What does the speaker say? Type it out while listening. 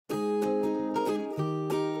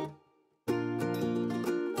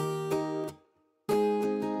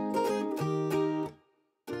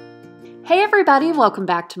Hey everybody, welcome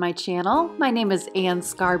back to my channel. My name is Ann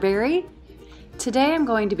Scarberry. Today I'm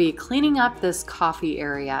going to be cleaning up this coffee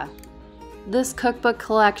area. This cookbook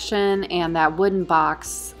collection and that wooden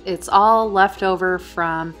box, it's all left over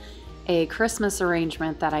from a Christmas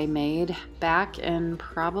arrangement that I made back in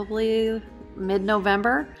probably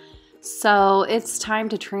mid-November. So it's time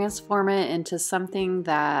to transform it into something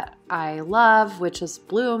that I love, which is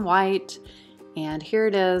blue and white. And here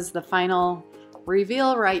it is, the final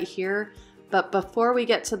reveal right here. But before we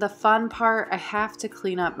get to the fun part, I have to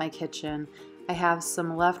clean up my kitchen. I have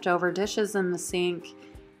some leftover dishes in the sink,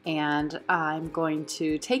 and I'm going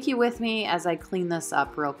to take you with me as I clean this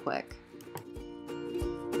up real quick.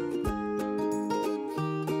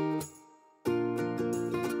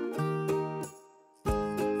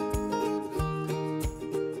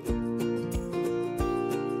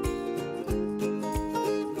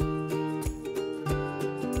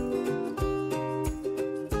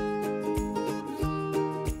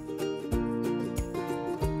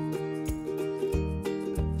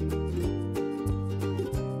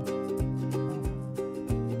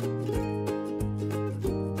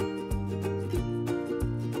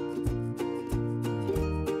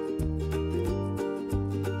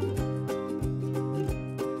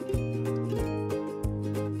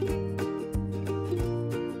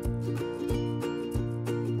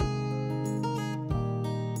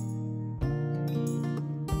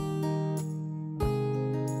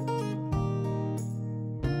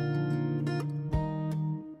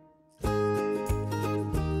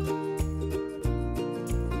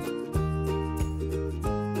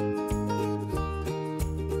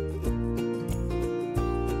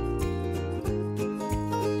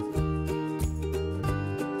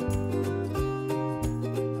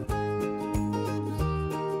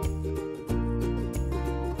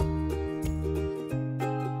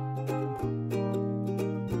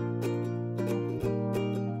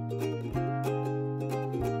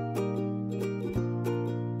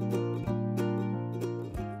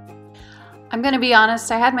 I'm going to be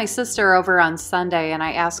honest, I had my sister over on Sunday and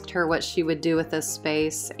I asked her what she would do with this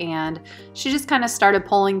space, and she just kind of started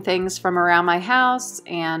pulling things from around my house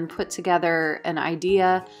and put together an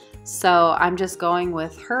idea. So I'm just going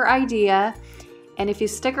with her idea, and if you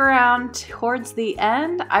stick around towards the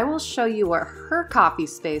end, I will show you what her coffee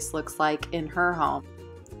space looks like in her home.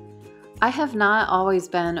 I have not always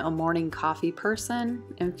been a morning coffee person.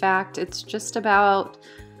 In fact, it's just about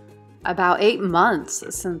 8 months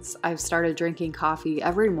since I've started drinking coffee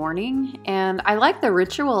every morning, and I like the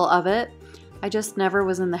ritual of it. I just never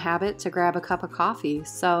was in the habit to grab a cup of coffee.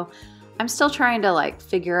 So I'm still trying to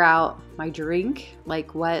figure out my drink,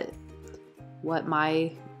 what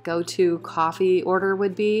my go-to coffee order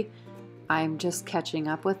would be. I'm just catching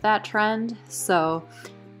up with that trend. So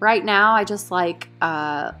right now I just like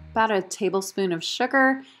about a tablespoon of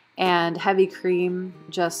sugar and heavy cream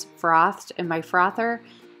just frothed in my frother.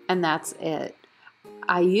 And that's it.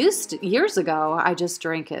 Years ago, I just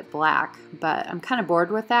drank it black, but I'm kind of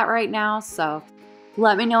bored with that right now. So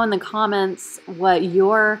let me know in the comments what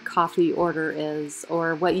your coffee order is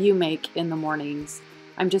or what you make in the mornings.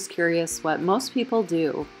 I'm just curious what most people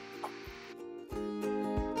do.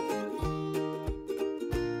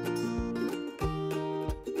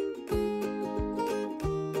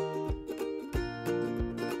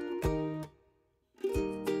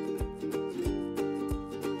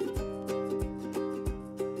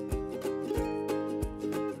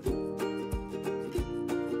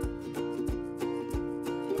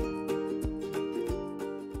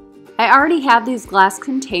 I already had these glass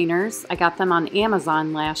containers. I got them on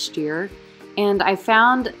Amazon last year, and I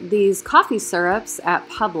found these coffee syrups at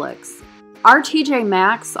Publix. Our TJ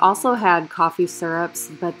Maxx also had coffee syrups,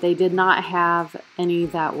 but they did not have any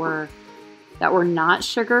that were not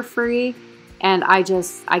sugar-free, and I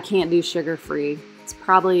can't do sugar-free. It's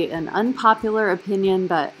probably an unpopular opinion,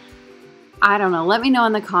 but I don't know. Let me know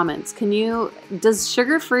in the comments. Does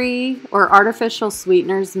sugar-free or artificial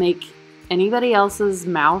sweeteners make anybody else's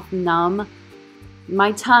mouth numb?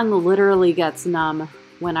 My tongue literally gets numb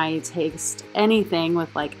when I taste anything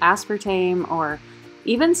with aspartame or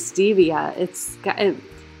even stevia. It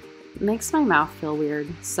makes my mouth feel weird.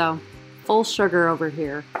 So full sugar over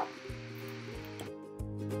here.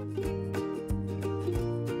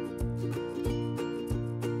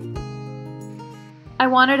 I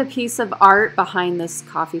wanted a piece of art behind this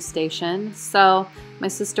coffee station, so my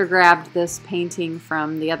sister grabbed this painting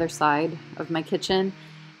from the other side of my kitchen.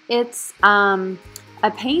 It's a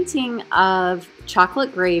painting of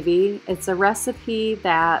chocolate gravy. It's a recipe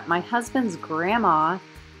that my husband's grandma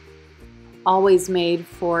always made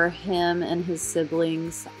for him and his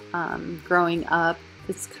siblings growing up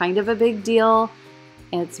It's kind of a big deal.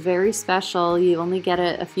 It's very special. You only get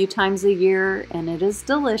it a few times a year, and it is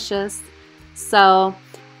delicious. So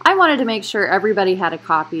I wanted to make sure everybody had a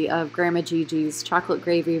copy of Grandma Gigi's chocolate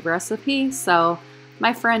gravy recipe. So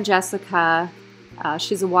my friend Jessica,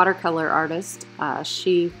 she's a watercolor artist.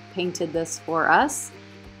 She painted this for us,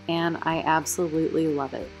 and I absolutely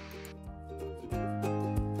love it.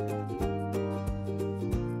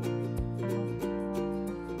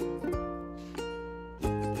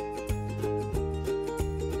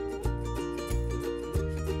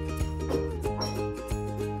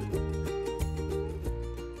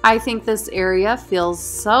 I think this area feels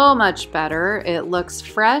so much better. It looks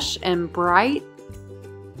fresh and bright.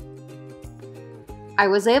 I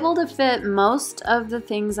was able to fit most of the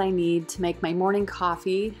things I need to make my morning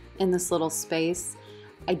coffee in this little space.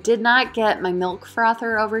 I did not get my milk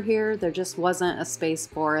frother over here. There just wasn't a space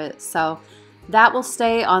for it. So that will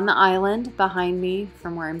stay on the island behind me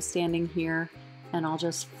from where I'm standing here. And I'll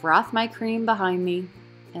just froth my cream behind me,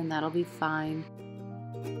 and that'll be fine.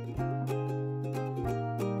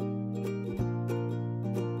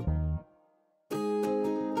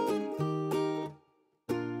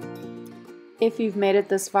 If you've made it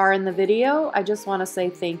this far in the video, I just want to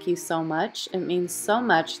say thank you so much. It means so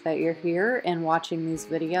much that you're here and watching these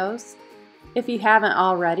videos. If you haven't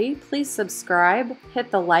already, please subscribe,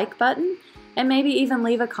 hit the like button, and maybe even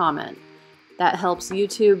leave a comment. That helps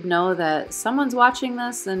YouTube know that someone's watching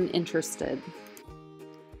this and interested.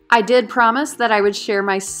 I did promise that I would share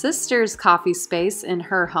my sister's coffee space in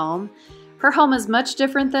her home. Her home is much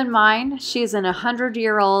different than mine. She's in a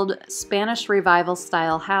 100-year-old Spanish Revival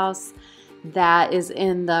style house that is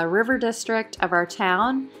in the river district of our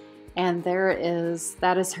town, and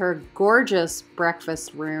that is her gorgeous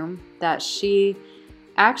breakfast room that she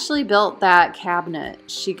actually built. That cabinet,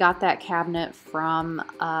 she got that cabinet from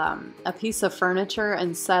a piece of furniture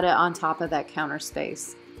and set it on top of that counter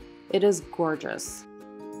space. It is gorgeous.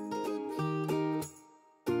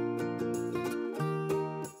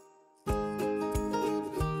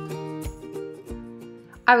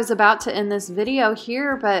 I was about to end this video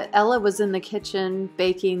here, but Ella was in the kitchen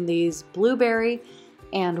baking these blueberry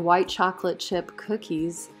and white chocolate chip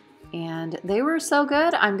cookies, and they were so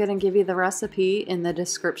good. I'm going to give you the recipe in the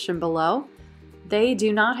description below. They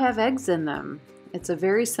do not have eggs in them. It's a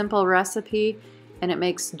very simple recipe, and it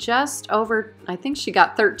makes just over, I think she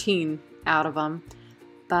got 13 out of them,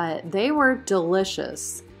 but they were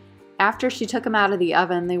delicious. After she took them out of the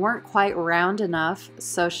oven, they weren't quite round enough,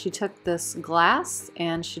 so she took this glass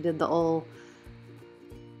and she did the old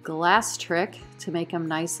glass trick to make them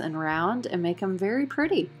nice and round and make them very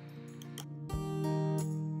pretty.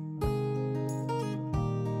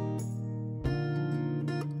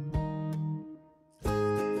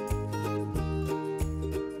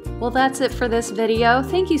 Well, that's it for this video.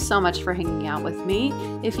 Thank you so much for hanging out with me.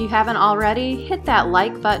 If you haven't already, hit that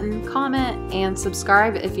like button, comment, and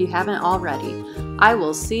subscribe if you haven't already. I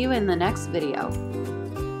will see you in the next video.